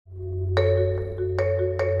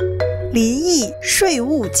林懿税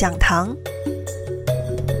务讲堂，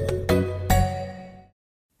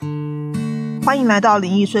欢迎来到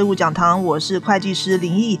林懿税务讲堂，我是会计师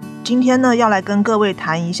林懿。今天呢，要来跟各位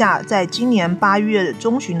谈一下，在今年8月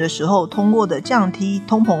中旬的时候通过的降低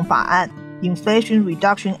通膨法案 Inflation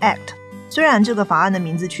Reduction Act。虽然这个法案的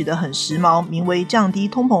名字取得很时髦，名为降低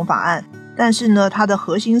通膨法案，但是呢，它的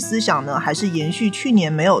核心思想呢，还是延续去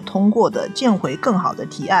年没有通过的建回更好的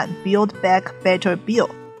提案 Build Back Better Bill，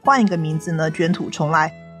 换一个名字呢，卷土重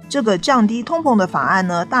来。这个降低通膨的法案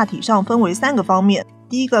呢，大体上分为3个方面。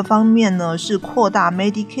第一个方面呢，是扩大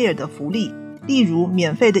medicare 的福利，例如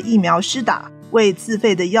免费的疫苗施打，为自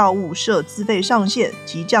费的药物设自费上限，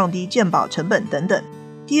及降低健保成本等等。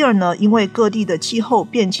第二呢，因为各地的气候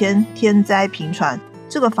变迁，天灾频传，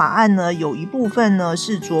这个法案呢，有一部分呢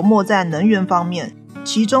是着墨在能源方面，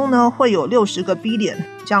其中呢会有60个 billion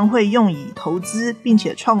将会用以投资，并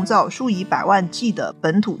且创造数以百万计的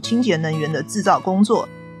本土清洁能源的制造工作。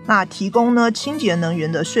那提供呢清洁能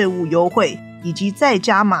源的税务优惠，以及再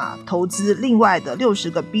加码投资另外的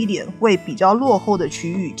60个 billion 为比较落后的区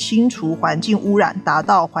域清除环境污染，达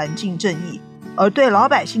到环境正义。而对老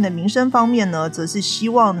百姓的民生方面呢，则是希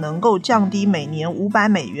望能够降低每年500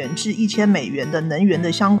美元至1000美元的能源的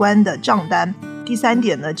相关的账单。第3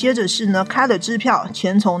点呢，接着是呢开了支票，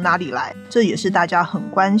钱从哪里来？这也是大家很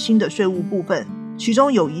关心的税务部分。其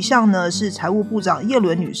中有一项呢，是财务部长叶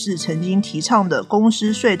伦女士曾经提倡的公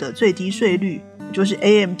司税的最低税率，就是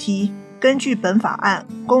AMT。根据本法案，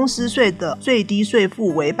公司税的最低税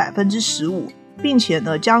负为 15%， 并且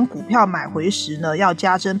呢，将股票买回时呢，要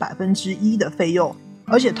加征 1% 的费用，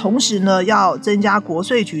而且同时呢，要增加国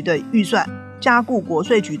税局的预算，加固国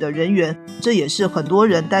税局的人员，这也是很多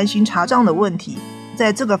人担心查账的问题。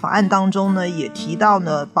在这个法案当中呢，也提到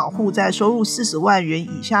呢，保护在收入40万元以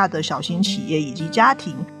下的小型企业以及家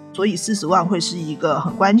庭，所以40万会是一个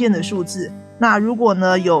很关键的数字。那如果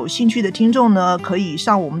呢有兴趣的听众呢，可以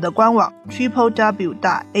上我们的官网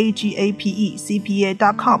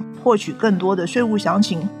www.agapecpa.com 获取更多的税务详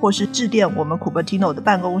情，或是致电我们 Cupertino 的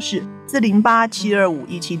办公室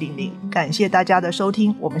408-725-1700。感谢大家的收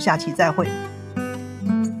听，我们下期再会。